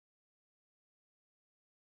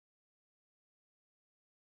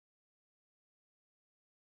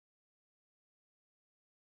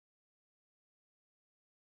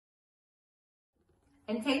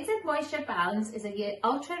Intensive Moisture Balance is a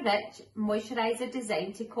ultra-rich moisturiser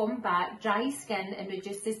designed to combat dry skin and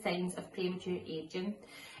reduce the signs of premature ageing.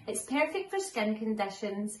 It's perfect for skin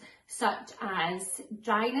conditions such as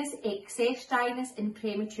dryness, excess dryness and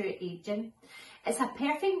premature ageing. It's a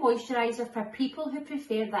perfect moisturiser for people who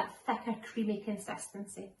prefer that thicker, creamy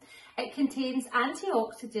consistency. It contains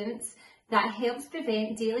antioxidants that helps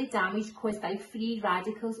prevent daily damage caused by free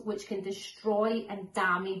radicals, which can destroy and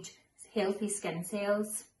damage healthy skin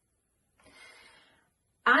cells.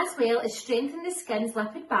 As well as strengthen the skin's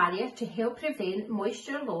lipid barrier to help prevent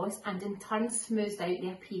moisture loss and in turn smooths out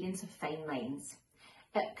the appearance of fine lines.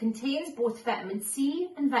 It contains both vitamin C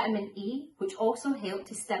and vitamin E, which also help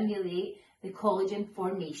to stimulate the collagen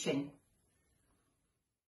formation.